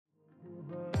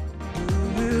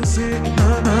say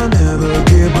I never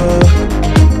give up.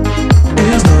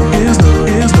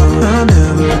 I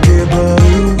never give up.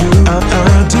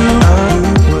 I do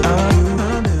what I do.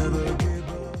 I never give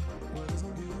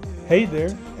up. Hey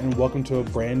there, and welcome to a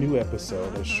brand new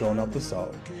episode of Showing Off the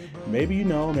Salt. Maybe you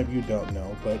know, maybe you don't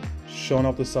know, but Showing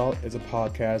Off the Salt is a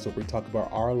podcast where we talk about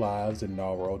our lives and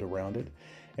our world around it.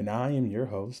 And I am your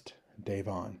host,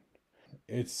 Davon.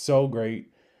 It's so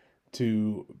great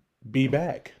to be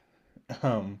back.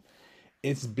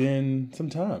 It's been some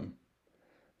time.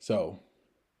 So,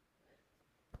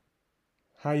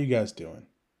 how you guys doing?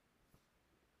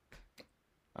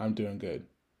 I'm doing good.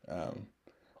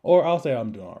 Or I'll say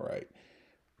I'm doing all right.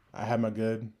 I have my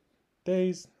good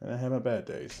days and I have my bad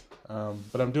days.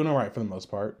 But I'm doing all right for the most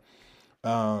part.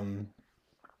 I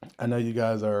know you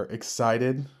guys are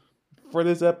excited for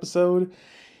this episode.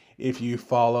 If you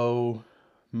follow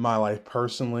my life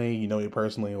personally, you know me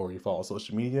personally, or you follow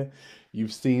social media,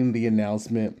 you've seen the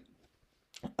announcement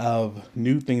of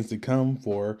new things to come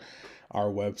for our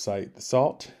website, The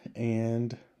Salt,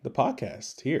 and the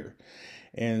podcast here.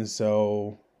 And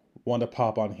so want to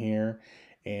pop on here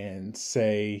and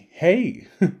say, hey,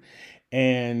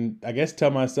 and I guess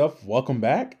tell myself, welcome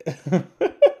back.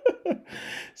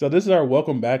 So this is our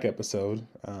welcome back episode.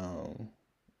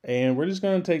 And we're just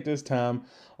going to take this time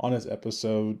on this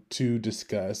episode to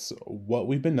discuss what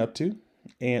we've been up to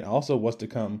and also what's to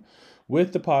come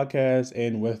with the podcast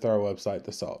and with our website,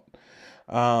 The Salt.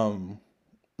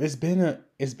 It's been a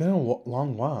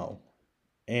long while,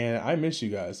 and I miss you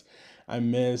guys. I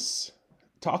miss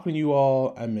talking to you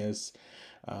all. I miss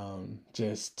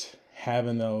just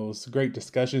having those great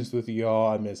discussions with you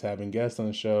all. I miss having guests on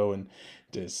the show and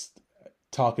just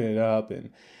talking it up and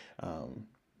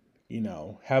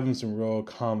having some real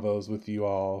convos with you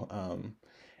all,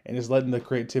 and just letting the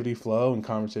creativity flow and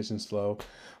conversations flow.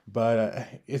 But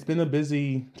it's been a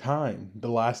busy time. The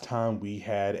last time we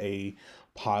had a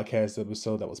podcast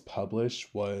episode that was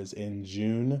published was in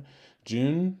June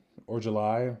or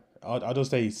July. I'll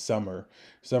just say summer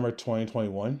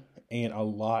 2021. And a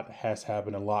lot has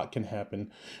happened. A lot can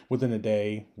happen within a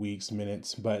day, weeks,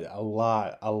 minutes, but a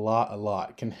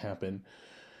lot can happen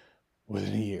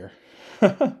within a year.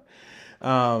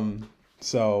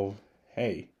 So,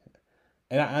 hey,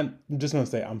 and I'm just going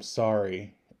to say, I'm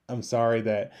sorry. I'm sorry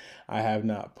that I have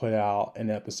not put out an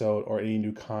episode or any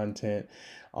new content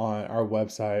on our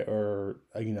website or,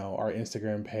 our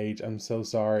Instagram page. I'm so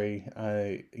sorry.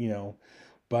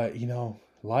 But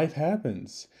life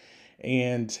happens.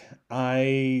 And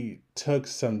I took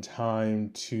some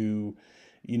time to,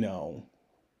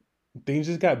 things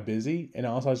just got busy, and I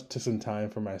also took some time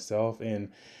for myself. And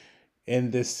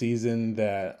in this season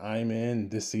that I'm in,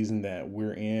 this season that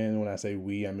we're in, when I say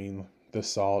we, I mean The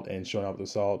Salt and Showing Up The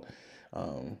Salt,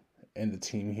 and the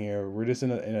team here, we're just in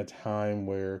a time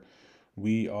where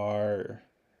we are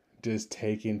just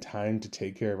taking time to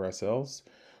take care of ourselves,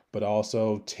 but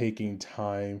also taking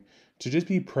time to just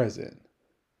be present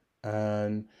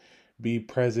and be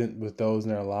present with those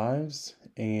in our lives,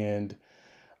 and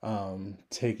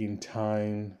taking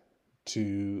time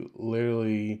to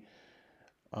literally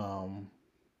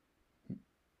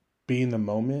be in the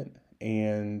moment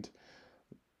and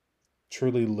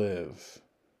truly live,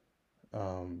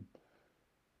 and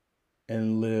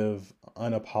live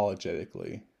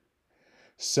unapologetically.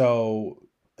 So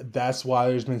that's why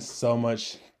there's been so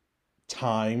much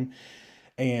time,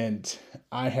 and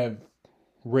I have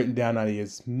written down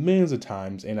ideas millions of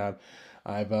times, and I've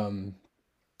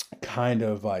kind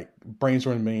of like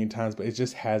brainstormed a million times, but it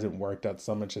just hasn't worked out.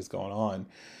 So much has gone on.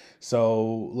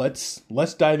 So let's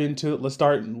dive into it. Let's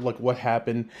start like what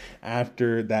happened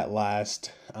after that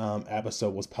last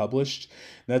episode was published.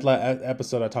 That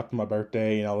episode, I talked about my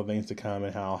birthday and all the things to come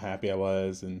and how happy I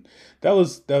was, and that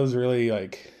was really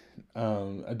like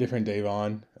a different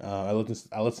Davon. I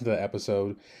listened to that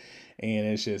episode, and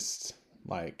it's just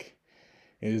like,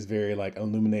 it is very like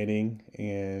illuminating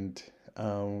and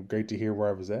great to hear where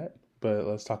I was at. But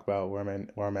let's talk about where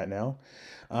I'm at now.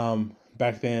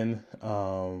 Back then,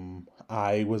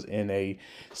 I was in a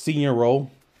senior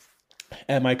role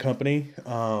at my company.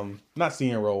 Not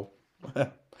senior role,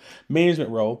 management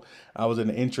role. I was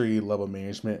in entry level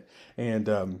management, and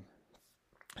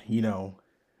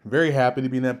very happy to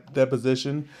be in that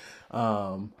position.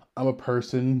 I'm a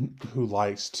person who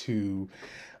likes to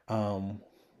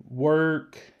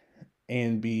work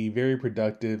and be very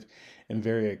productive and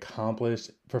very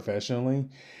accomplished professionally.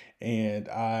 And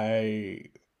I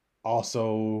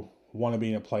also want to be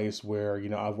in a place where,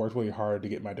 I've worked really hard to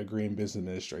get my degree in business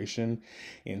administration.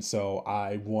 And so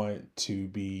I want to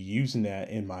be using that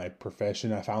in my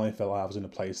profession. I finally felt like I was in a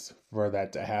place for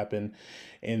that to happen,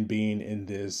 and being in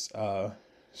this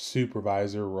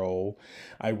supervisor role.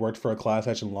 I worked for a class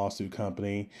action lawsuit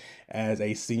company as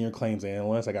a senior claims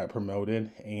analyst. I got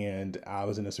promoted, and I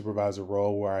was in a supervisor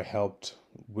role where I helped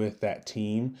with that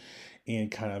team and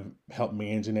kind of helped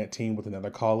managing that team with another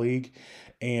colleague.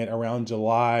 And around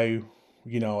July,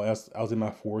 I was in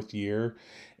my fourth year,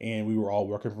 and we were all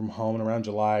working from home. And around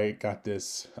July, got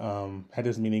this had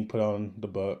this meeting put on the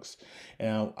books,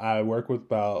 and I work with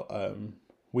about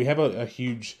we have a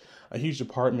huge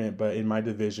department, but in my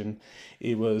division,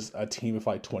 it was a team of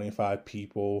like 25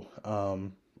 people.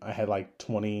 I had like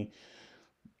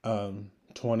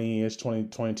 20-ish,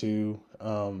 22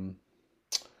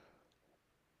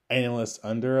 analysts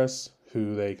under us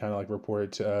who they kind of like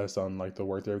reported to us on like the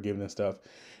work they were giving and stuff.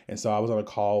 And so I was on a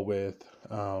call with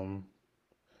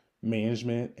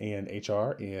management and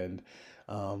HR, and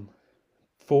 4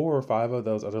 or 5 of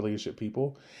those other leadership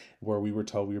people where we were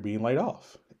told we were being laid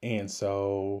off. And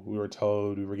so we were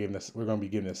told we were going to be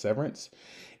given a severance,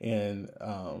 and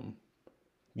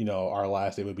our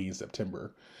last day would be in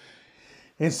September.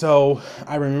 And so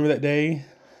I remember that day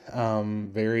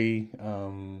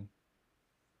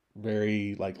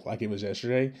very like it was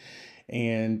yesterday.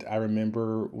 And I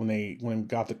remember when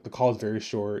got the call was very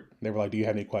short. They were like, "Do you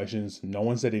have any questions?" No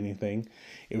one said anything.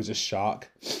 It was a shock.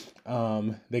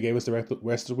 They gave us the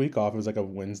rest of the week off. It was like a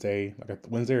Wednesday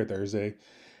or Thursday,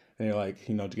 and they're like,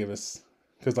 to give us,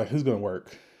 because like who's gonna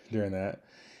work during that?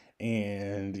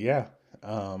 And yeah,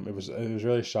 it was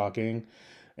really shocking.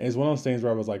 And it's one of those things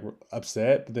where I was like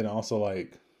upset, but then also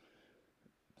like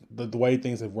the way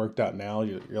things have worked out now,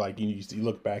 you're like you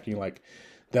look back and you're like,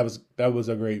 that was I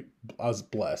was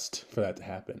blessed for that to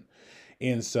happen.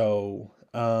 And so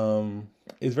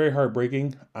it's very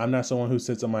heartbreaking. I'm not someone who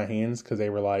sits on my hands, because they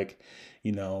were like,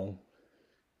 you'll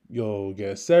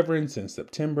get a severance in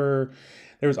September.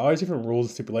 There was always different rules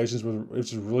and stipulations,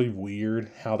 which is really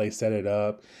weird how they set it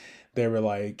up. They were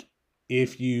like,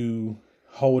 if you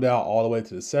hold out all the way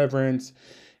to the severance,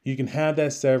 you can have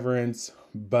that severance,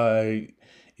 but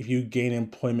if you gain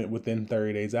employment within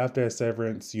 30 days after a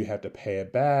severance, you have to pay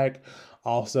it back.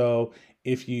 Also,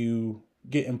 if you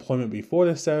get employment before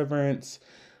the severance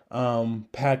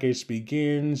package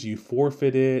begins, you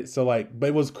forfeit it. So like, but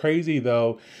it was crazy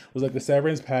though. It was like the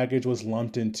severance package was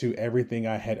lumped into everything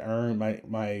I had earned,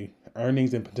 my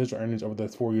earnings and potential earnings over the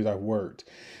 4 years I worked.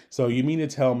 So you mean to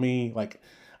tell me like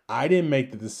I didn't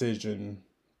make the decision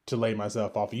to lay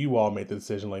myself off? You all made the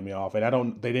decision to lay me off,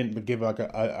 and they didn't give like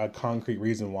a concrete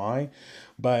reason why,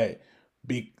 but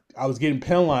I was getting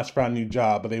penalized for a new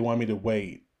job, but they wanted me to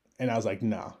wait. And I was like,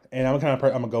 nah. And I'm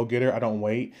I'm a go-getter. I don't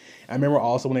wait. I remember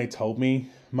also when they told me,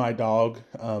 my dog,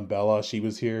 Bella, she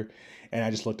was here, and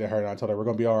I just looked at her and I told her, we're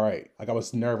going to be all right. Like I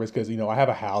was nervous because, I have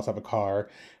a house, I have a car,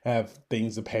 I have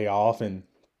things to pay off. And,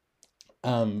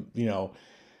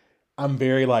 I'm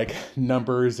very like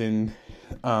numbers, and,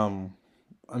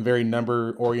 I'm very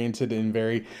number oriented and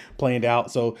very planned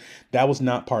out. So that was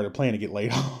not part of the plan to get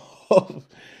laid off.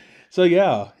 So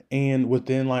yeah. And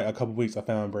within like a couple weeks, I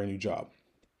found a brand new job.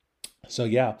 So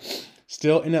yeah,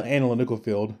 still in the analytical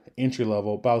field, entry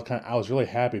level, but I was really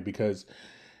happy because,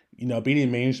 being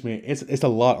in management, it's a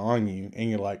lot on you, and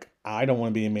you're like, I don't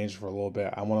want to be in management for a little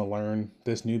bit. I want to learn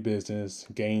this new business,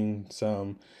 gain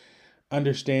some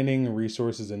understanding,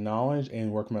 resources, and knowledge,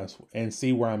 and and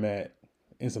see where I'm at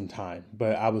in some time.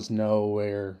 But I was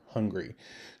nowhere hungry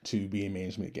to be in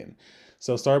management again.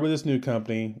 So started with this new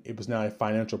company. It was now a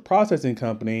financial processing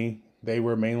company. They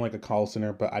were mainly like a call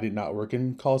center, but I did not work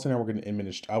in call center.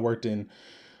 I worked in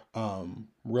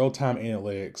real-time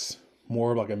analytics,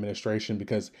 more like administration,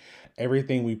 because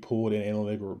everything we pulled in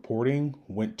analytical reporting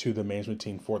went to the management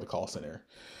team for the call center.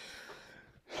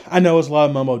 I know it's a lot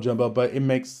of mumbo jumbo, but let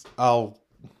me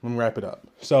wrap it up.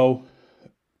 So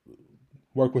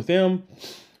work with them.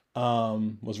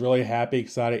 Was really happy,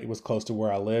 excited. It was close to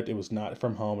where I lived. It was not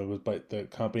from home. But the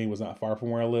company was not far from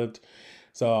where I lived.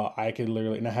 So I could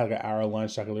literally, and I had like an hour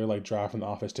lunch. So I could literally like drive from the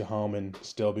office to home and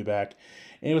still be back.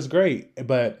 And it was great.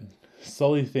 But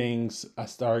slowly I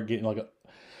started getting like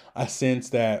a sense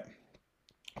that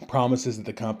promises that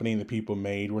the company and the people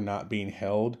made were not being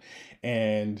held.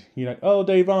 And you're like, oh,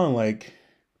 Davon, like,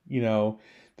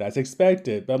 that's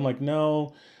expected. But I'm like,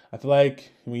 no, I feel like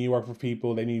when you work for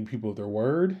people, they need people of their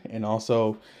word. And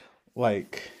also,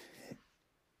 like,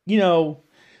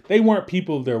 they weren't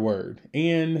people of their word.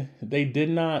 And they did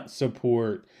not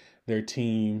support their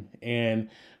team. And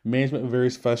management was very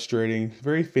frustrating,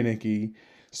 very finicky.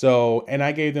 So, and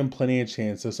I gave them plenty of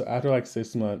chances. So after like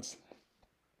 6 months,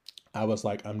 I was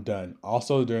like, I'm done.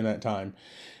 Also, during that time,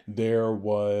 there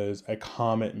was a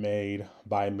comment made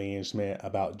by management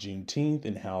about Juneteenth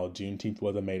and how Juneteenth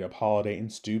was a made up holiday and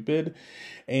stupid.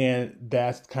 And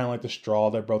that's kind of like the straw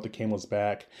that broke the camel's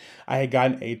back. I had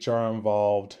gotten HR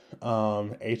involved.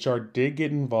 HR did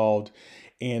get involved,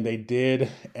 and they did,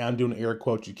 and I'm doing air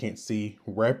quotes you can't see,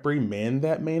 reprimand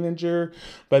that manager,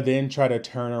 but then try to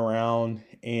turn around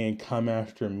and come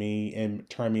after me and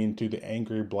turn me into the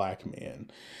angry black man.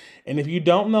 And if you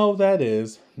don't know what that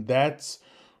is, that's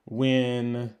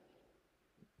when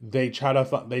they try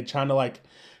to like,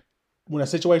 when a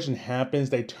situation happens,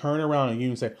 they turn around on you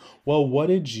and say, well, what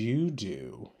did you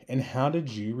do? And how did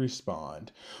you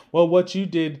respond? Well, what you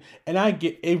did, and I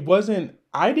get, it wasn't,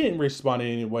 I didn't respond in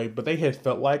any way, but they had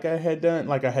felt like I had done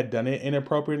it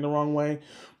inappropriate in the wrong way.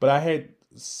 But I had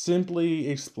simply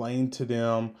explained to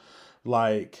them,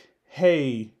 like,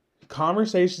 hey,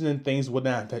 conversations and things would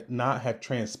not have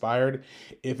transpired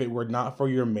if it were not for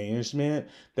your management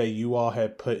that you all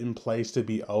had put in place to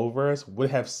be over us,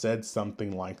 would have said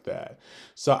something like that.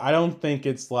 So I don't think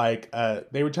it's like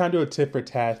they were trying to do a tit for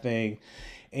tat thing,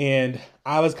 and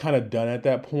I was kind of done at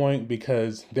that point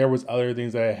because there was other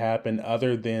things that had happened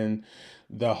other than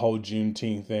the whole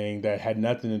Juneteenth thing that had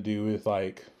nothing to do with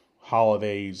like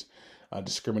holidays,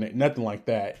 discriminate, nothing like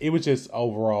that. It was just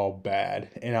overall bad.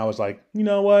 And I was like, you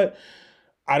know what?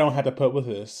 I don't have to put with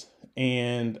this.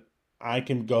 And I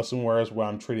can go somewhere else where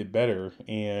I'm treated better.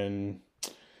 And,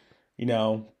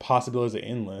 possibilities are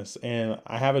endless. And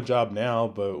I have a job now,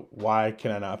 but why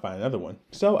can I not find another one?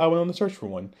 So I went on the search for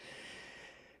one.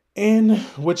 And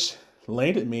which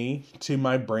landed me to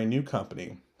my brand new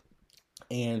company.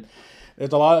 And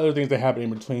there's a lot of other things that happen in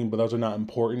between, but those are not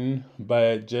important.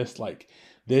 But just like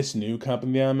this new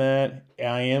company that I'm at,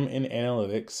 I am in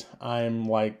analytics.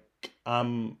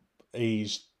 I'm a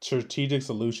strategic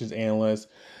solutions analyst,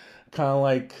 kind of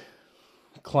like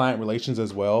client relations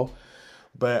as well.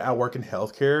 But I work in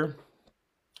healthcare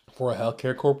for a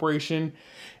healthcare corporation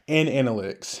and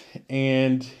analytics.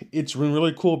 And it's been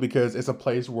really cool because it's a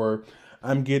place where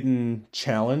I'm getting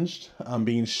challenged, I'm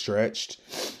being stretched.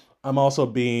 I'm also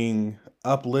being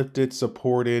uplifted,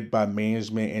 supported by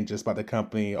management and just by the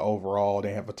company overall.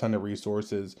 They have a ton of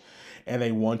resources and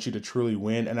they want you to truly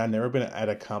win. And I've never been at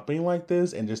a company like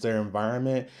this and just their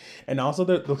environment. And also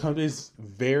the company is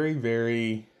very,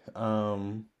 very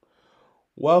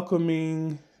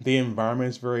welcoming. The environment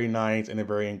is very nice and they're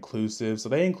very inclusive. So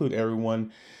they include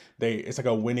everyone. It's like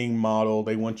a winning model.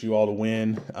 They want you all to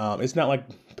win. It's not like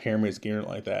pyramid scheme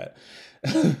like that.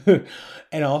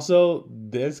 And also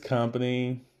this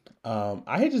company,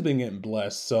 I had just been getting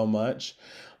blessed so much,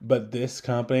 but this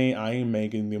company, I am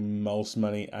making the most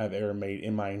money I've ever made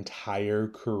in my entire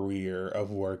career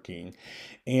of working.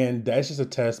 And that's just a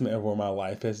testament of where my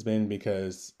life has been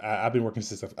because I've been working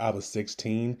since I was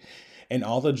 16, and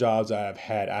all the jobs I've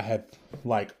had, I have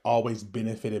like always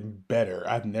benefited better.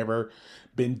 I've never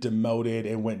been demoted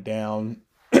and went down.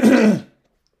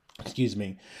 Excuse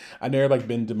me. I've never like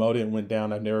been demoted and went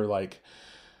down. I've never like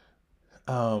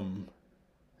I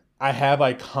have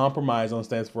like compromised on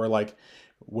stance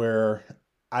where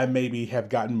I maybe have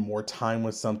gotten more time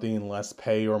with something and less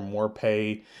pay, or more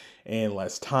pay and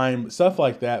less time, stuff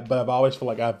like that. But I've always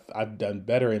felt like I've done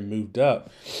better and moved up.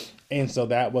 And so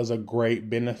that was a great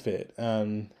benefit.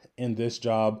 And this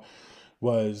job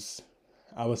was,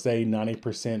 I would say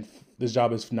 90%, this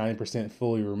job is 90%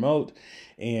 fully remote,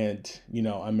 and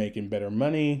I'm making better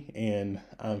money and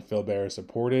I feel better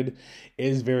supported. It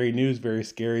is very new, it's very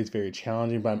scary, it's very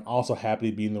challenging, but I'm also happy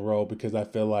to be in the role because I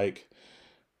feel like,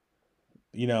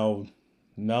 no,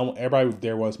 everybody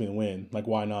there wants me to win. Like,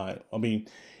 why not? I mean,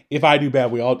 if I do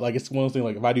bad, we all, like, it's one of those things,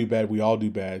 like, if I do bad, we all do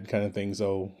bad kind of thing.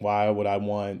 So why would I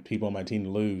want people on my team to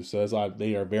lose? So that's why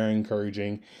they are very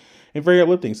encouraging and very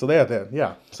uplifting. So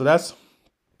yeah. So that's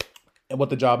what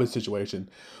the job is situation,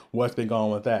 what's been going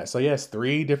on with that. So yes,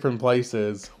 3 different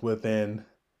places within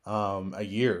a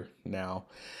year now.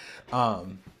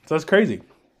 So it's crazy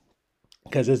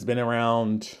because it's been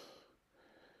around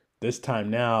this time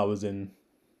now. I was in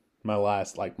my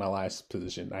last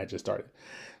position I just started.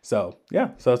 So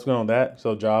yeah, so that's going on with that.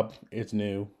 So job, it's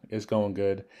new, it's going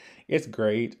good, it's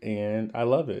great, and I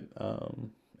love it.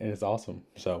 And it's awesome.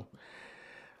 So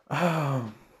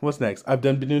what's next?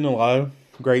 Been doing a lot of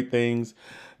great things,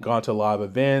 gone to a lot of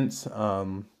events.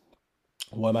 One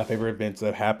of my favorite events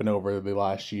that happened over the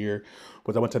last year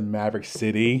was I went to Maverick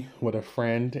City with a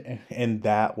friend, and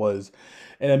that was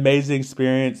an amazing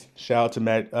experience. Shout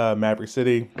out to Maverick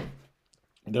City.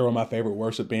 They're one of my favorite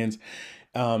worship bands.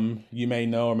 You may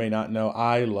know or may not know,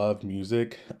 I love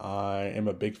music. I am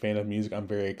a big fan of music. I'm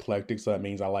very eclectic, so that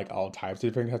means I like all types of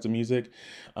different types of music.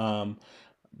 Um,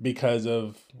 because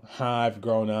of how I've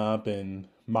grown up and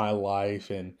my life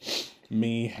and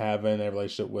me having a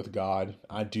relationship with God,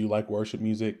 I do like worship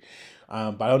music.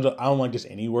 But I don't like just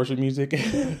any worship music.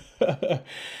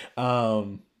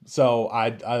 So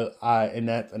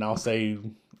and I'll say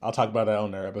I'll talk about that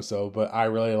on their episode. But I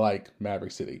really like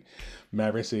Maverick City.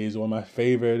 Maverick City is one of my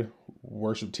favorite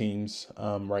worship teams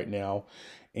right now,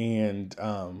 and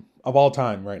of all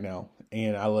time right now.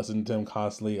 And I listen to them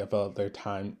constantly. I felt their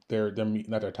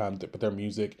not their time, but their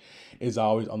music is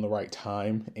always on the right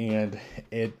time, and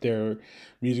their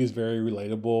music is very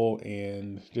relatable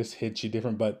and just hits you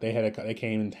different. But they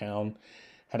came in town,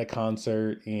 had a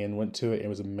concert, and went to it. It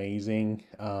was amazing.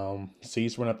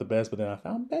 Seats were not the best, but then I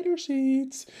found better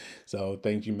seats. So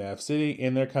thank you, Mav City,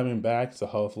 and they're coming back. So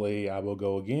hopefully I will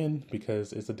go again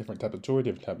because it's a different type of tour,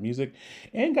 different type of music,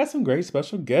 and got some great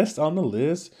special guests on the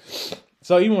list.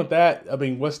 So even with that, I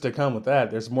mean, what's to come with that?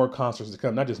 There's more concerts to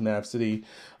come, not just Mav City.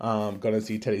 Going to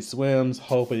see Teddy Swims.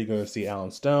 Hopefully, you're going to see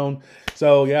Alan Stone.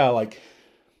 So yeah, like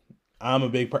I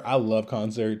love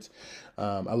concerts.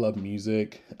 I love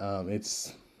music.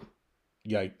 It's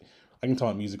yeah, I can talk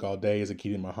about music all day. It's a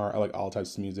key to my heart. I like all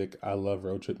types of music. I love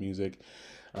road trip music.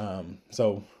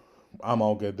 So I'm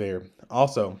all good there.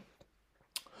 Also,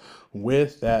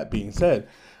 with that being said,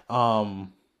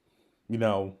 um,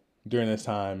 during this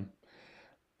time,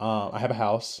 I have a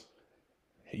house.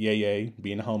 Yay, yay.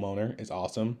 Being a homeowner is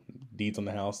awesome. Deeds on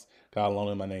the house. Got a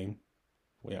loan in my name.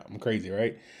 Yeah, I'm crazy,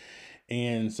 right?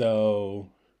 And so,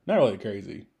 not really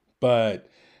crazy, but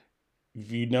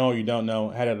if you know or you don't know,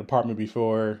 I had an apartment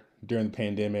before during the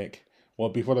pandemic. Well,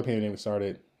 before the pandemic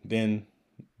started, then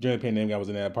during the pandemic, I was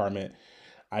in that apartment.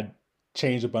 I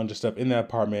changed a bunch of stuff in that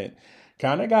apartment.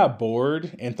 Kind of got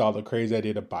bored and thought the crazy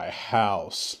idea to buy a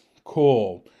house.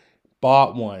 Cool.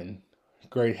 Bought one.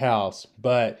 Great house.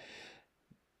 But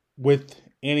with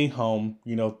any home,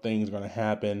 things are going to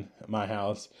happen. My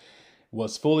house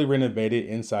was fully renovated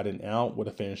inside and out with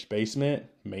a finished basement.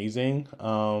 Amazing.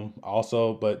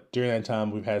 Also, but during that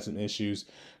time, we've had some issues.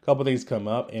 A couple things come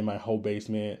up in my whole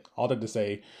basement. All that to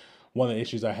say, one of the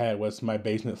issues I had was my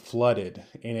basement flooded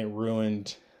and it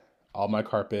ruined all my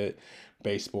carpet,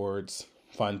 baseboards,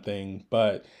 fun thing.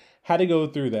 But had to go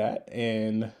through that,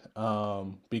 and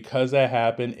because that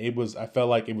happened, I felt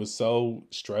like it was so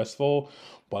stressful,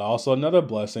 but also another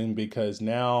blessing because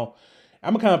now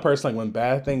I'm a kind of person like when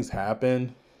bad things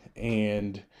happen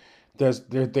and there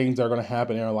are things that are going to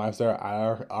happen in our lives that are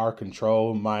out of our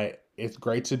control. It's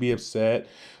great to be upset.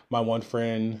 My one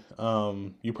friend,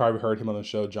 you probably heard him on the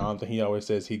show, Jonathan. He always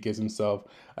says he gives himself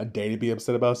a day to be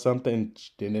upset about something.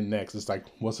 Then the next, it's like,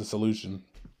 what's the solution?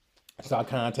 So I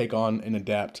kind of take on and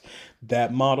adapt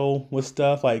that model with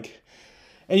stuff like,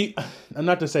 I'm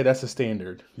not to say that's a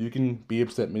standard. You can be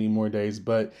upset many more days,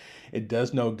 but it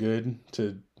does no good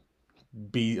to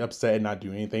be upset and not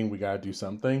do anything. We gotta do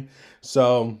something.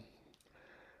 So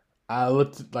I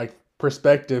looked like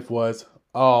perspective was,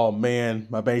 oh man,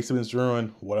 my basement's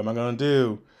ruined. What am I gonna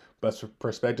do? But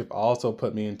perspective also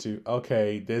put me into,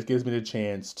 okay, this gives me the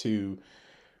chance to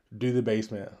do the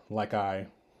basement like I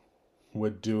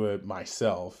would do it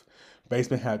myself.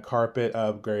 Basement had carpet,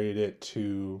 upgraded it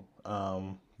to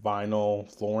vinyl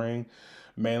flooring,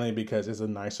 mainly because it's a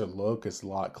nicer look. It's a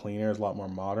lot cleaner, it's a lot more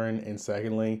modern. And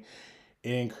secondly,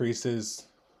 it increases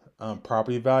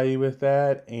property value with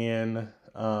that. And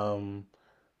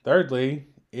thirdly,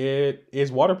 it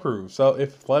is waterproof. So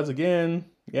if it floods again,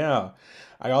 yeah.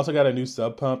 I also got a new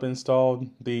sub pump installed.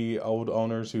 The old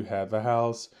owners who had the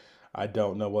house, I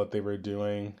don't know what they were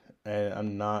doing, and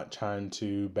I'm not trying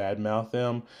to badmouth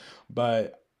them,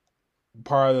 but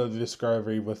part of the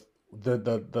discovery with the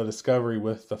discovery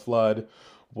with the flood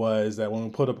was that when we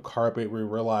put up carpet, we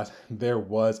realized there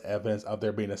was evidence of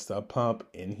there being a sub pump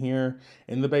in here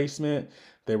in the basement.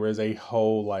 There was a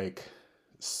whole like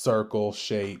circle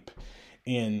shape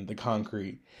in the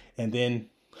concrete. And then,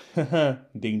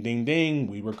 ding, ding, ding,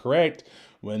 we were correct.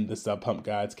 When the sub pump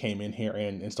guys came in here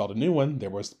and installed a new one, there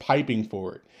was piping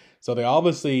for it. So they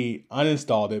obviously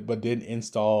uninstalled it, but didn't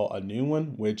install a new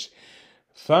one, which,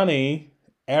 funny,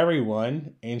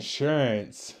 everyone,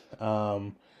 insurance,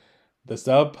 the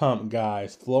sub pump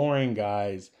guys, flooring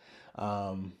guys,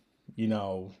 um, you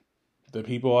know, the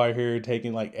people out here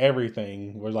taking like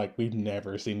everything were like, we've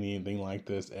never seen anything like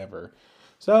this ever.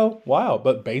 So, wow,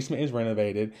 but basement is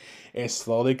renovated. It's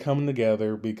slowly coming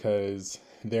together because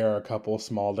there are a couple of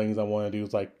small things I want to do,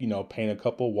 like, paint a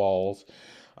couple walls.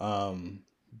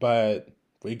 But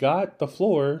we got the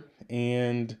floor,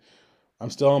 and I'm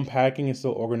still unpacking and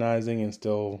still organizing and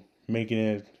still making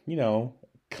it,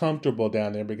 comfortable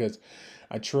down there, because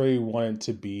I truly want it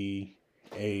to be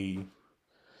a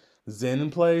zen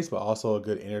place, but also a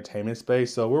good entertainment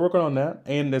space. So we're working on that,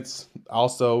 and it's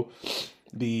also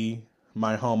the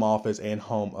my home office and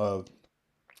home of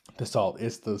the Salt.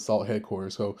 It's the Salt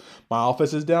headquarters. So my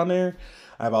office is down there.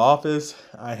 I have an office.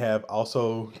 I have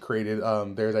also created.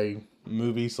 There's a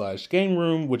movie slash game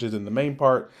room, which is in the main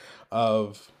part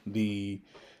of the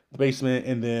basement,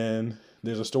 and then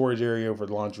there's a storage area for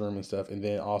the laundry room and stuff, and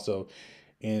then also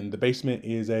in the basement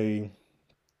is a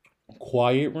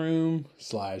quiet room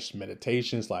slash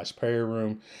meditation slash prayer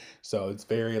room. So it's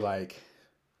very like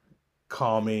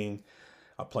calming,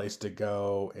 a place to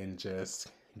go and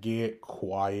just get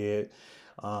quiet.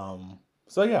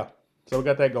 So yeah, so we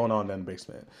got that going on in the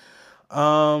basement.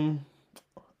 Um,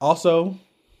 Also,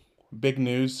 big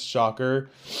news,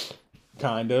 shocker,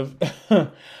 kind of.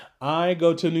 I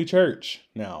go to a new church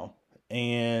now,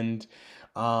 and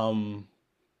um,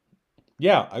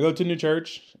 yeah, I go to a new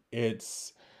church.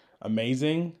 It's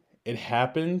amazing. It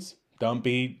happens. Don't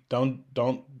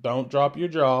drop your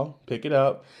jaw. Pick it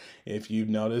up. If you've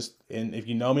noticed, and if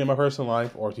you know me in my personal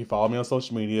life, or if you follow me on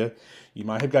social media, you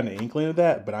might have gotten an inkling of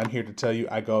that. But I'm here to tell you,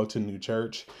 I go to a new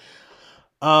church.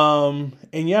 And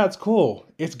yeah, it's cool.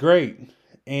 It's great,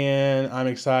 and I'm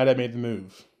excited I made the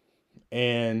move.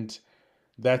 And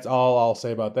that's all I'll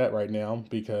say about that right now,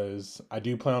 because I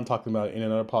do plan on talking about it in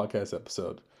another podcast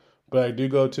episode. But I do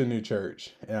go to a new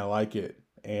church, and I like it,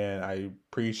 and I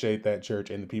appreciate that church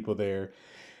and the people there.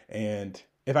 And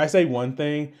if I say one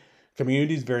thing,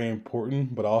 community is very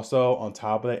important, but also on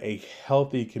top of that, a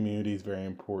healthy community is very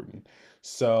important.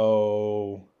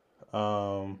 So,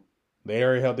 they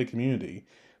are a healthy community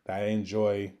that I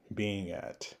enjoy being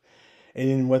at.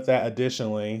 And with that,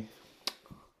 additionally,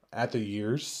 after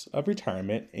years of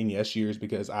retirement, and yes, years,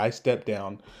 because I stepped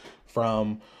down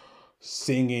from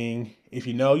singing. If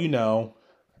you know, you know,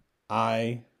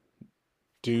 I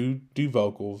do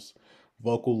vocal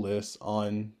lists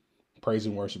on praise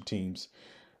and worship teams.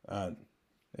 Uh,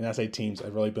 and I say teams,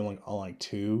 I've really been like on like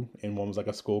two, and one was like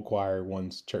a school choir,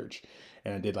 one's church,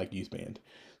 and I did like youth band.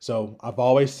 So I've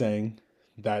always sang.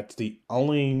 That's the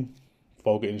only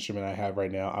vocal instrument I have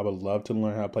right now. I would love to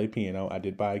learn how to play piano. I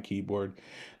did buy a keyboard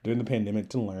during the pandemic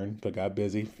to learn, but got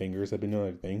busy. Fingers have been doing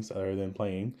other things other than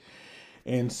playing.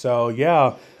 And so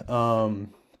yeah, so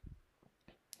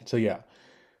yeah,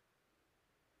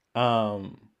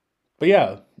 um, but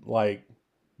yeah, like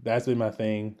that's been my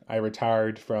thing. I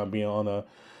retired from being on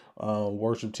a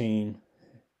worship team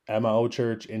at my old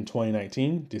church in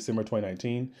 2019, December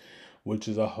 2019, which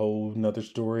is a whole nother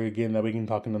story again that we can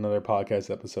talk in another podcast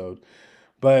episode.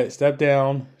 But stepped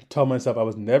down, told myself I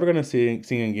was never going to sing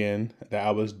again, that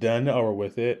I was done over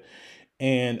with it.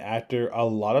 And after a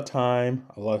lot of time,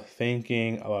 a lot of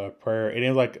thinking, a lot of prayer, and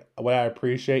it's like what I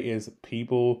appreciate is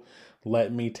people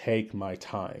let me take my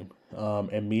time,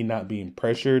 and me not being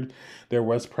pressured. There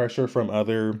was pressure from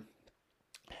other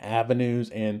avenues,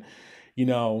 and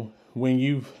when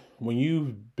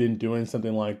you've been doing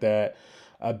something like that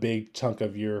a big chunk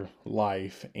of your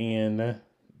life, and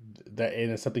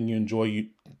it's something you enjoy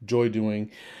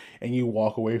doing, and you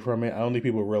walk away from it, I don't think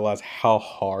people realize how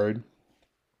hard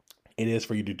it is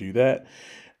for you to do that.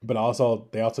 But also,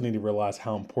 they also need to realize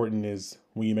how important it is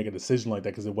when you make a decision like that,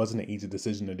 because it wasn't an easy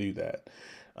decision to do that.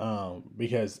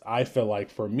 Because I feel like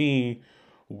for me,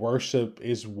 worship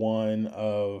is one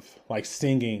of like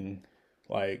singing,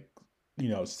 like,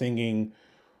 singing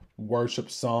worship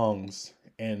songs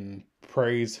and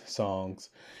praise songs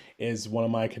is one of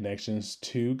my connections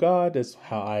to God. That's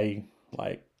how I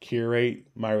like curate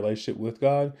my relationship with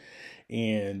God.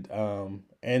 And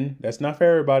that's not for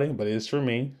everybody, but it is for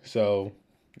me. So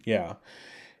yeah.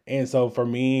 And so for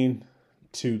me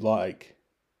to like,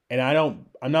 and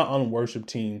I'm not on a worship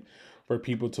team for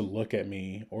people to look at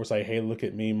me or say, "Hey, look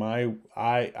at me."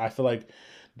 I feel like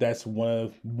that's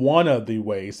one of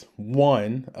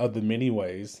the many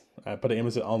ways. I put an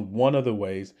emphasis on one of the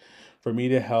ways for me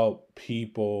to help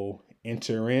people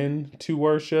enter into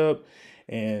worship,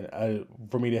 and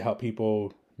for me to help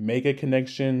people make a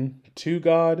connection to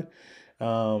God.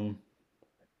 Um,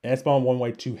 and that's one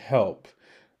way to help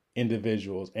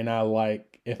individuals. And I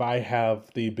like if I have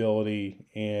the ability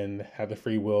and have the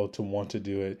free will to want to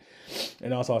do it.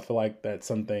 And also, I feel like that's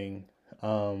something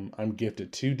I'm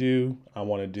gifted to do. I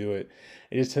want to do it.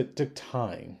 It just took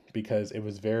time because it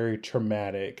was very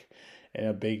traumatic and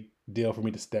a big deal for me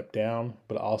to step down,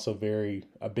 but also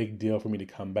a big deal for me to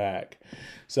come back.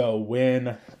 So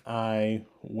when I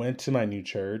went to my new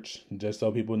church, just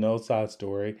so people know, side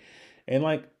story, And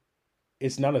like,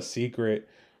 it's not a secret,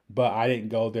 but I didn't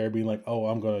go there being like, oh,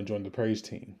 I'm going to join the praise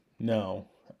team. No,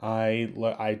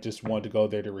 I just want to go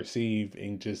there to receive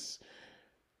and just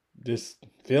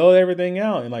fill everything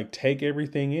out and like take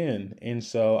everything in. And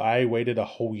so I waited a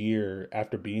whole year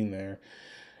after being there.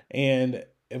 And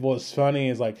what's funny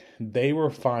is like they were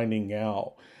finding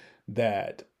out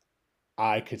that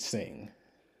I could sing.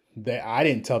 That I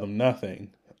didn't tell them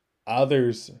nothing.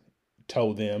 Others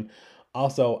told them.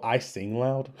 Also, I sing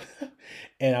loud,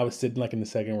 and I was sitting like in the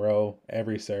second row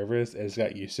every service. I just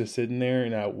got used to sitting there,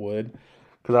 and I would,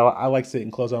 because I like sitting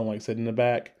close. I don't like sitting in the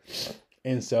back,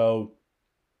 and so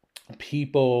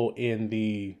people in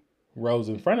the rows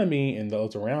in front of me and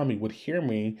those around me would hear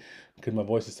me because my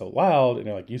voice is so loud, and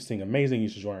they're like, "You sing amazing. You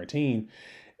should join our team."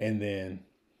 And then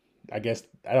I guess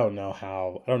I don't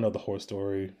know the whole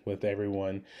story with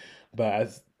everyone, but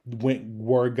as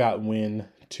word got wind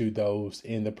to those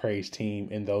in the praise team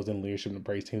and those in leadership in the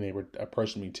praise team, they were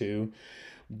approaching me too,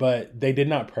 but they did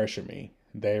not pressure me.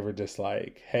 They were just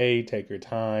like, "Hey, take your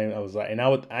time." I was like, and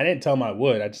I didn't tell them I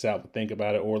would. I just said I would think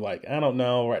about it, or like, I don't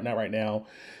know, not right now.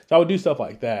 So I would do stuff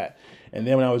like that. And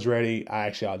then when I was ready, I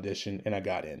actually auditioned and I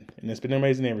got in, and it's been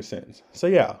amazing ever since. So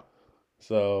yeah,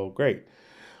 so great.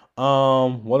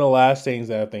 One of the last things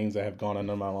that have gone on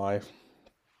in my life,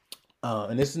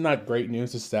 and this is not great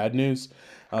news, it's sad news.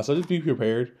 So just be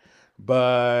prepared.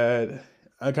 But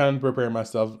I kind of prepared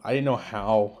myself. I didn't know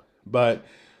how, but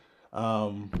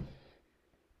um,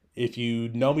 if you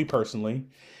know me personally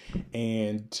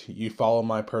and you follow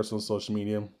my personal social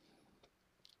media,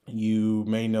 you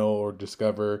may know or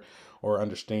discover or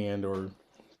understand or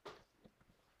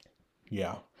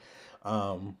yeah,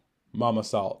 Mama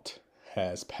Salt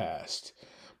has passed.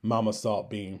 Mama Salt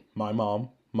being my mom,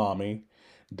 mommy,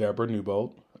 Deborah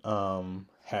Newbolt,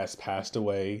 has passed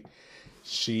away.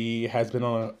 She has been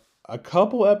on a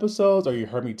couple episodes, or you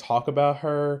heard me talk about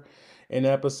her in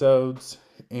episodes.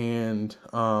 And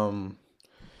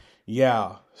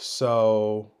yeah,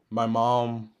 so my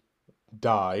mom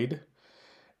died.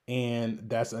 And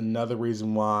that's another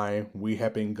reason why we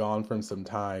have been gone from some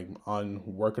time on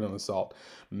working on the salt.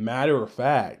 Matter of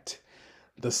fact,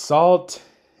 the salt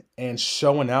and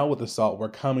showing out with the salt were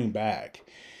coming back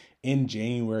in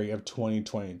January of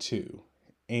 2022.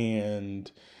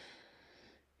 And,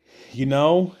 you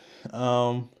know,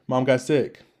 mom got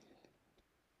sick.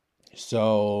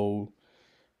 So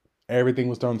everything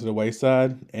was thrown to the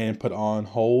wayside and put on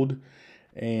hold.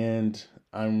 And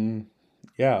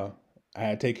yeah, I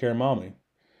had to take care of mommy.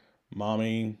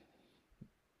 Mommy,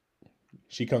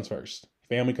 she comes first.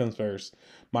 Family comes first.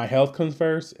 My health comes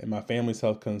first, and my family's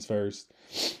health comes first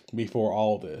before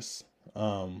all this.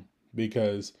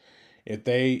 Because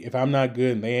if I'm not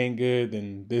good and they ain't good,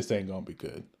 then this ain't gonna be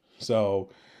good. So,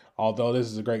 although this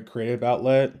is a great creative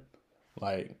outlet,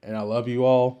 like, and I love you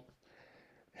all,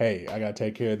 hey, I gotta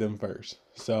take care of them first.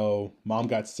 So, mom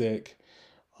got sick,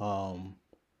 um,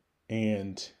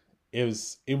 and it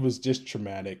was just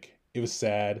traumatic. It was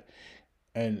sad,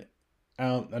 and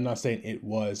I'm not saying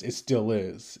it still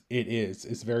is. It is.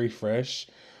 It's very fresh.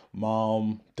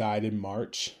 Mom died in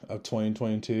March of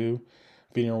 2022.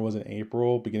 Funeral was in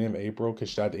April, beginning of April, because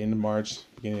she died at the end of March,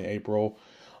 beginning of April.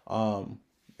 Um,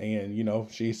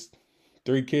 and she's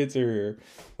 3 kids are here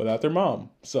without their mom.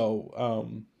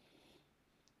 So,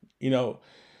 you know,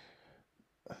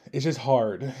 it's just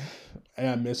hard. And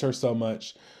I miss her so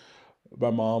much. My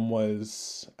mom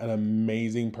was an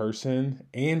amazing person,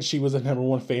 and she was a number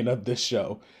one fan of this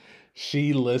show.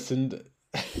 She listened.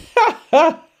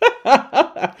 my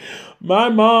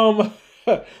mom,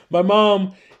 my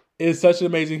mom is such an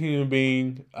amazing human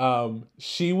being.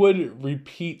 She would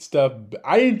repeat stuff.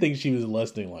 I didn't think she was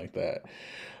listening like that.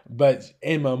 But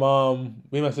and my mom,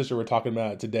 me and my sister were talking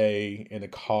about it today in the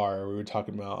car. We were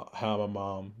talking about how my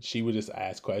mom, she would just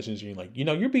ask questions. And you're like,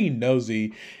 you're being nosy.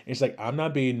 And it's like, I'm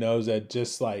not being nosy.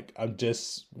 Just like, I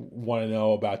just want to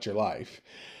know about your life.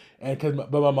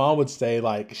 But my mom would say,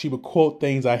 like, she would quote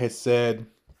things I had said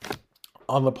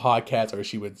on the podcast, or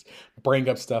she would bring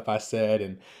up stuff I said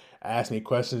and ask me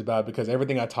questions about it, because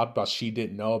everything I talked about she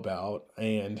didn't know about.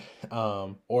 And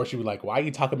or she would like, why are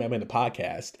you talking about me in the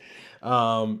podcast?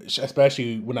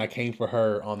 Especially when I came for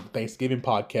her on the Thanksgiving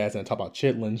podcast and I talked about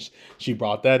chitlins, she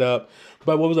brought that up.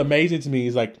 But what was amazing to me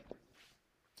is like,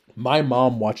 my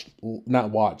mom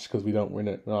not watched, because we're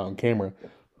not on camera.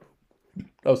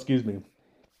 Oh, excuse me.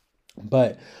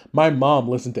 But my mom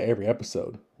listened to every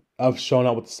episode of Showing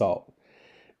Out with the Salt.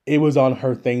 It was on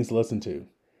her things to listen to.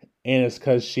 And it's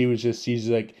because she's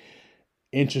like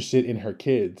interested in her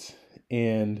kids.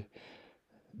 And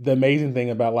the amazing thing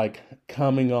about like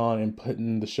coming on and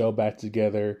putting the show back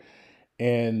together,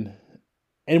 and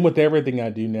and with everything I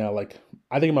do now, like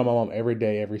I think of my mom every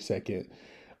day, every second.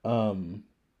 Um,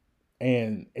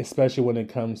 and especially when it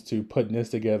comes to putting this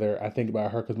together, I think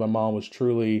about her because my mom was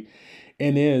truly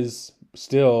and is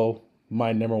still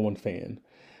my number one fan.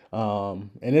 And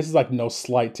this is like no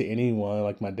slight to anyone,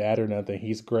 like my dad or nothing.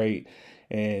 He's great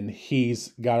and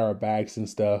he's got our backs and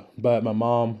stuff. But my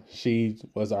mom, she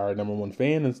was our number one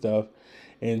fan and stuff.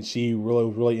 And she really,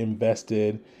 really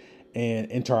invested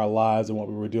into our lives and what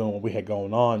we were doing, what we had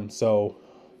going on. So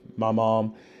my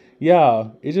mom,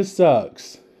 yeah, it just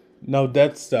sucks. No,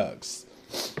 that sucks.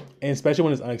 And especially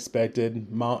when it's unexpected.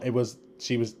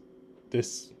 She was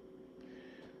this,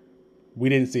 we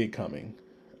didn't see it coming.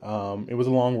 It was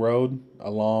a long road, a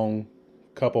long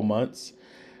couple months,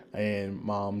 and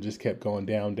mom just kept going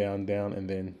down, down, down, and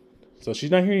then, so she's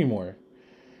not here anymore.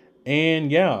 And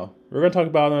yeah, we're going to talk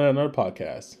about it on another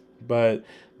podcast. But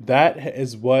that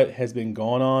is what has been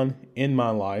going on in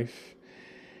my life.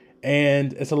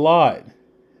 And it's a lot.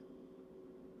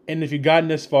 And if you've gotten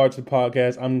this far to the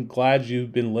podcast, I'm glad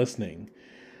you've been listening.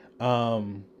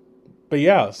 But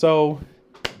yeah, so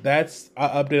that's an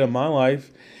update on my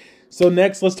life. So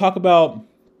next, let's talk about,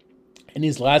 in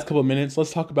these last couple of minutes,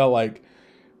 let's talk about like,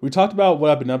 we talked about what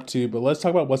I've been up to, but let's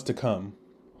talk about what's to come.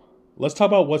 Let's talk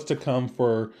about what's to come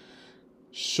for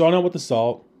showing up with the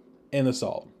salt and the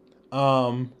salt.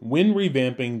 When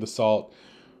revamping the salt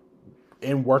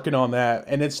and working on that,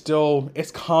 and it's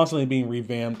constantly being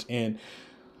revamped and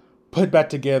put back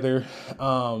together.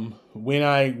 When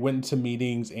I went to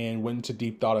meetings and went into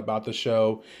deep thought about the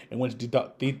show and went to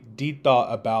deep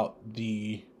thought about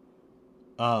the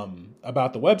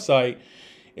website,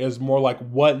 it was more like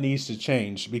what needs to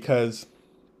change, because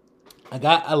I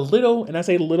got a little, and I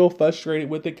say little, frustrated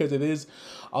with it because it is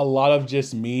a lot of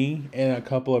just me and a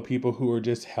couple of people who are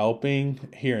just helping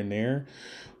here and there.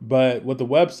 But with the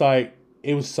website,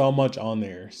 it was so much on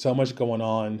there, so much going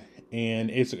on,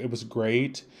 and it was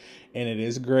great, and it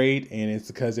is great, and it's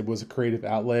because it was a creative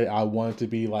outlet. I wanted to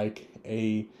be like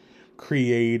a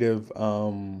creative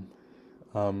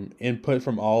input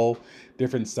from all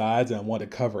different sides, and I want to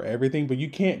cover everything, but you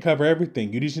can't cover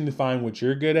everything. You just need to find what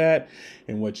you're good at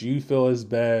and what you feel is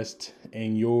best,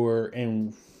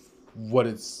 and what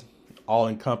it's all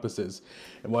encompasses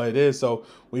and what it is. So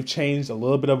we've changed a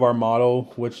little bit of our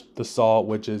model, which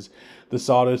is the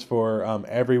salt is for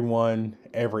everyone,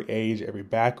 every age, every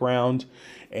background,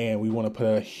 and we want to put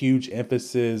a huge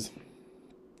emphasis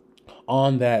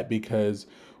on that because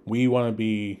we want to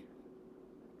be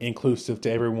inclusive to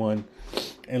everyone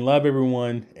and love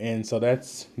everyone. And so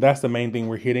that's the main thing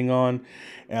we're hitting on.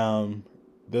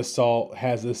 The salt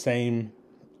has the same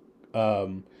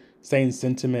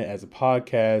sentiment as a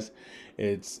podcast.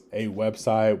 It's a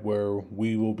website where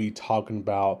we will be talking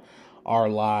about our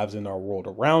lives and our world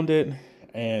around it,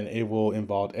 and it will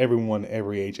involve everyone,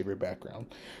 every age, every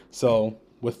background. So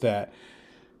with that,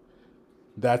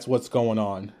 that's what's going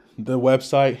on. The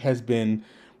website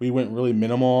we went really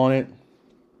minimal on it.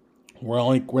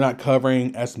 We're not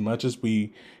covering as much as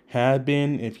we had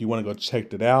been. If you want to go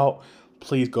check it out,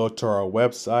 please go to our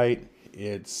website.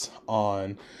 It's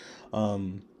on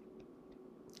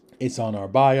our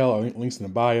bio, or links in the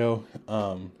bio.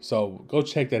 So go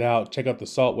check that out. Check out the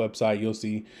SALT website. You'll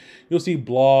see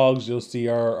blogs. You'll see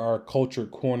our culture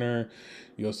corner.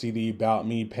 You'll see the About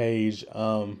Me page.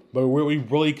 But we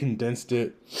really condensed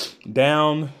it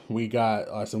down. We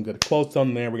got some good quotes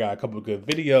on there. We got a couple of good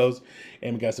videos,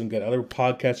 and we got some good other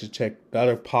podcasts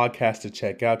to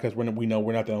check out, because we know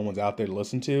we're not the only ones out there to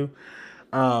listen to.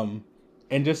 And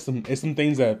just some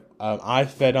things that I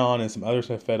fed on and some others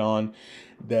have fed on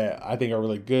that I think are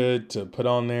really good to put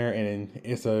on there. And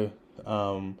it's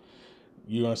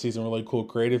you're going to see some really cool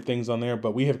creative things on there,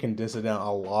 but we have condensed it down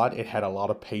a lot. It had a lot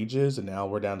of pages, and now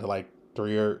we're down to like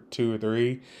 2 or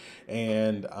 3.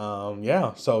 And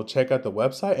yeah, so check out the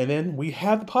website. And then we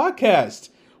have the podcast,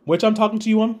 which I'm talking to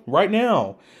you on right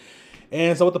now.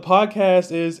 And so what the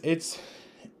podcast is,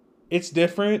 it's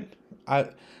different. I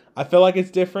feel like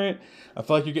it's different. I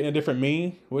feel like you're getting a different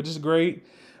me, which is great.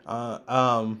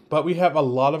 But we have a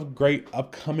lot of great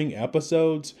upcoming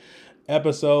episodes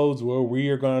where we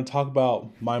are going to talk about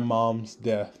my mom's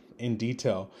death in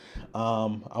detail.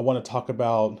 I want to talk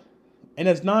about, and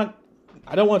I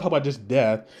don't want to talk about just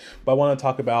death, but I want to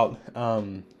talk about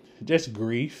just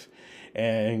grief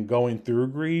and going through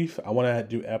grief. I want to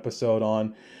do an episode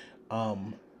on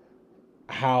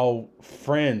how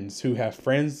friends who have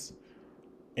friends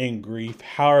in grief,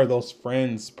 how are those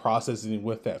friends processing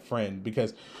with that friend?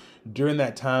 Because during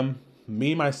that time,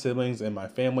 me, my siblings, and my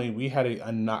family, we had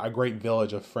a great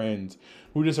village of friends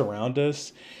who were just around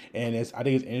us. And I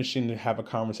think it's interesting to have a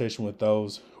conversation with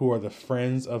those who are the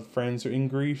friends of friends who are in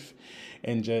grief,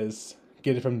 and just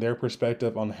get it from their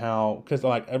perspective on how, because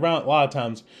like around a lot of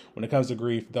times when it comes to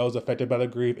grief, those affected by the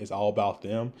grief, it's all about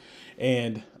them.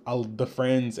 And the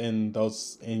friends and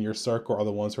those in your circle are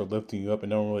the ones who are lifting you up,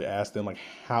 and don't really ask them like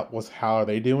how are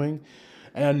they doing.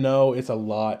 And I know it's a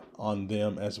lot on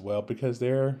them as well, because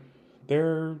they're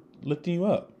lifting you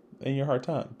up in your hard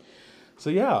time. So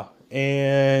yeah,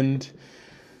 and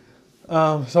so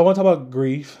I want to talk about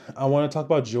grief. I want to talk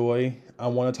about joy. I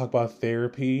want to talk about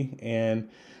therapy, and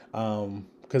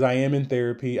because I am in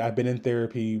therapy. I've been in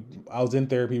therapy. I was in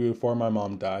therapy before my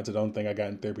mom died, so I don't think I got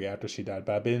in therapy after she died.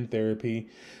 But I've been in therapy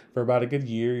for about a good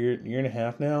year and a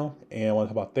half now. And I want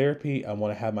to talk about therapy. I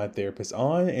want to have my therapist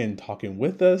on and talking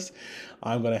with us.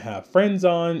 I'm going to have friends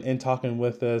on and talking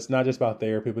with us, not just about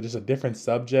therapy, but just different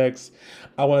subjects.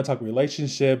 I want to talk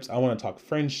relationships. I want to talk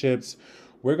friendships.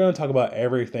 We're going to talk about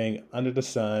everything under the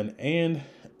sun. And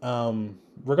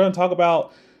we're going to talk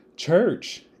about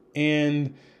church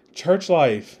and church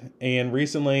life. And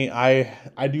recently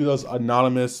I do those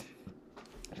anonymous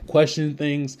question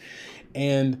things,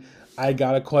 and I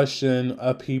got a question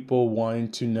of people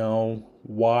wanting to know,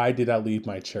 why did I leave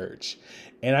my church?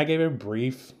 And I gave a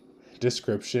brief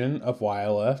description of why I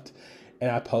left, and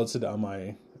I posted on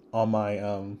my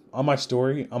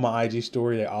story, on my IG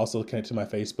story that also connected to my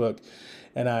Facebook.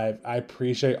 And I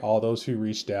appreciate all those who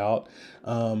reached out.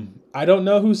 I don't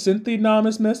know who sent the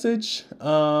anonymous message.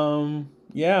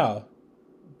 Yeah,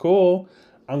 cool.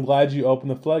 I'm glad you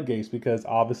opened the floodgates, because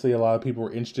obviously a lot of people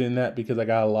were interested in that, because I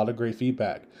got a lot of great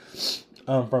feedback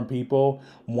from people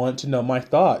want to know my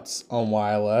thoughts on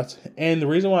why I left. And the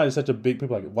reason why it's such a big,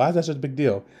 people are like, why is that such a big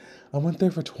deal? I went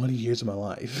there for 20 years of my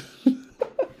life.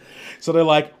 So they're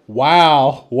like,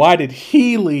 wow, why did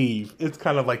he leave? It's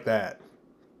kind of like that.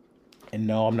 And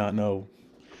no, I'm not, no,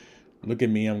 look at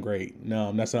me, I'm great.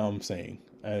 No, that's not what I'm saying.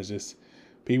 It's just,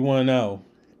 people want to know,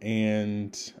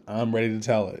 and I'm ready to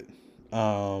tell it.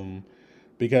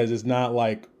 Because it's not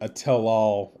like a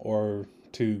tell-all or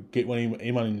to get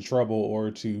anyone in trouble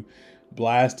or to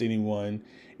blast anyone.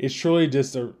 It's truly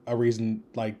just a reason,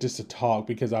 like, just to talk,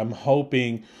 because I'm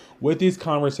hoping with these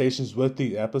conversations, with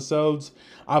these episodes,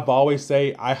 I've always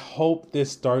say, I hope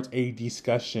this starts a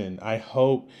discussion. I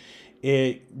hope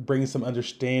it brings some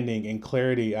understanding and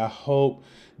clarity. I hope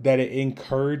that it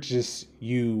encourages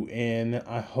you, and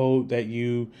I hope that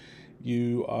you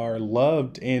are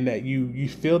loved, and that you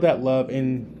feel that love,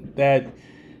 and that,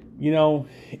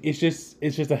 it's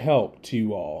just a help to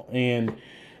you all. And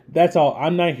that's all.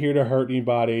 I'm not here to hurt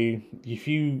anybody. If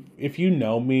you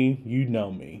know me, you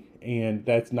know me, and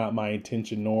that's not my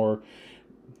intention, nor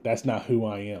that's not who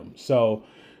I am. So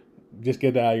just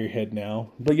get that out of your head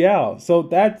now. But yeah, so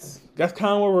that's kind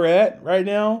of where we're at right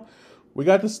now. We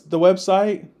got the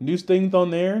website, new things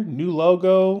on there, new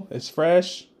logo, it's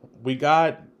fresh.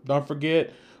 Don't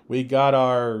forget, we got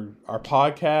our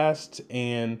podcast,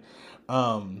 and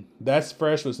that's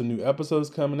fresh with some new episodes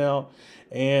coming out.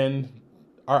 And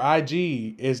our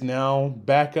IG is now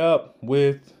back up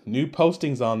with new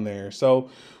postings on there. So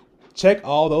check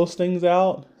all those things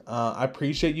out. I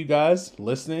appreciate you guys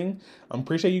listening. I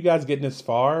appreciate you guys getting this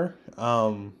far.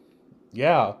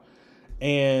 Yeah.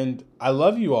 And I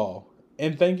love you all.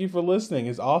 And thank you for listening.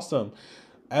 It's awesome.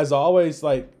 As always,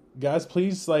 guys,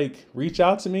 please reach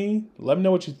out to me. Let me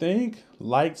know what you think.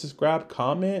 Like, subscribe,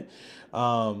 comment.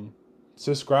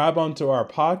 Subscribe onto our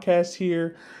podcast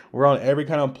here. We're on every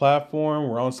kind of platform.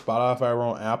 We're on Spotify. We're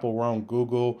on Apple. We're on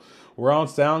Google. We're on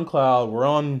SoundCloud. We're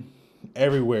on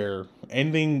everywhere.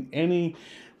 Any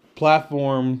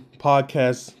platform,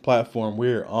 podcast platform,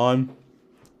 we're on.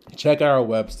 Check out our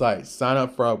website. Sign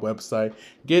up for our website.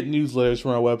 Get newsletters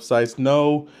from our websites.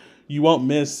 No, you won't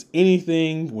miss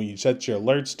anything when you set your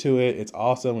alerts to it. It's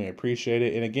awesome. We appreciate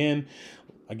it. And again,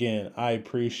 I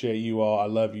appreciate you all. I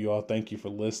love you all. Thank you for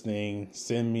listening.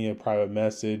 Send me a private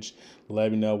message.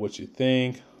 Let me know what you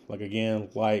think.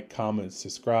 Like, comment,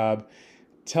 subscribe.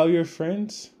 Tell your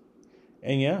friends.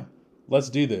 And yeah, let's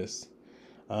do this.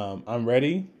 I'm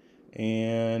ready,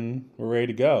 and we're ready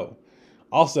to go.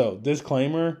 Also,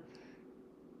 disclaimer,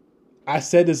 I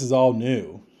said this is all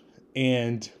new,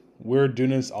 and we're doing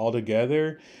this all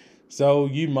together. So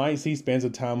you might see spans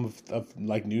of time of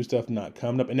new stuff not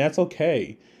coming up, and that's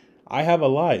okay. I have a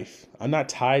life. I'm not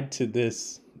tied to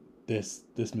this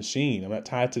machine. I'm not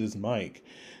tied to this mic.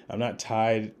 I'm not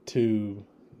tied to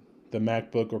the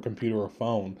MacBook or computer or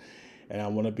phone. And I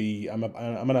want to be, I'm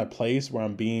in a place where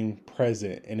I'm being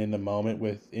present and in the moment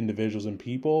with individuals and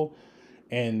people.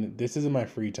 And this is in my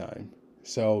free time.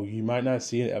 So you might not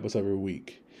see an episode every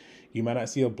week. You might not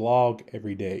see a blog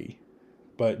every day.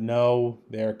 But no,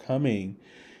 they're coming.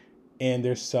 And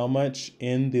there's so much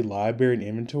in the library and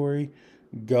inventory.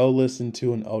 Go listen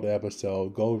to an old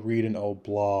episode. Go read an old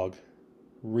blog.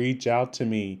 Reach out to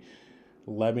me.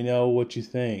 Let me know what you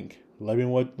think. Let me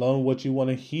know what you want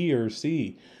to hear or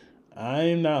see.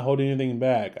 I'm not holding anything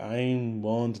back. I'm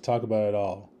willing to talk about it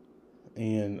all.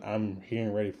 And I'm here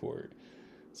and ready for it.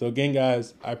 So again,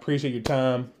 guys, I appreciate your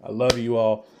time. I love you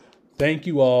all. Thank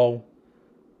you all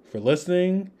for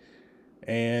listening.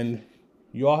 And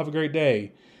you all have a great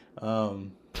day.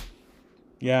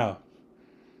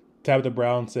 Tabitha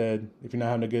Brown said, if you're not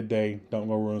having a good day, don't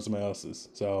go ruin somebody else's.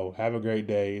 So have a great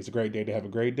day. It's a great day to have a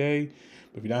great day.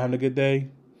 But if you're not having a good day,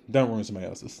 don't ruin somebody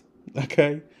else's.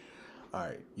 Okay? All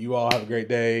right. You all have a great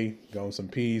day. Go in some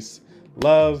peace,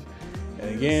 love.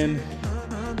 And again,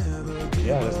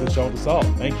 let's finish off the salt.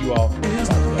 Thank you all. I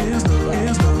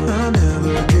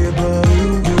never give up.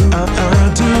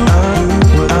 I do.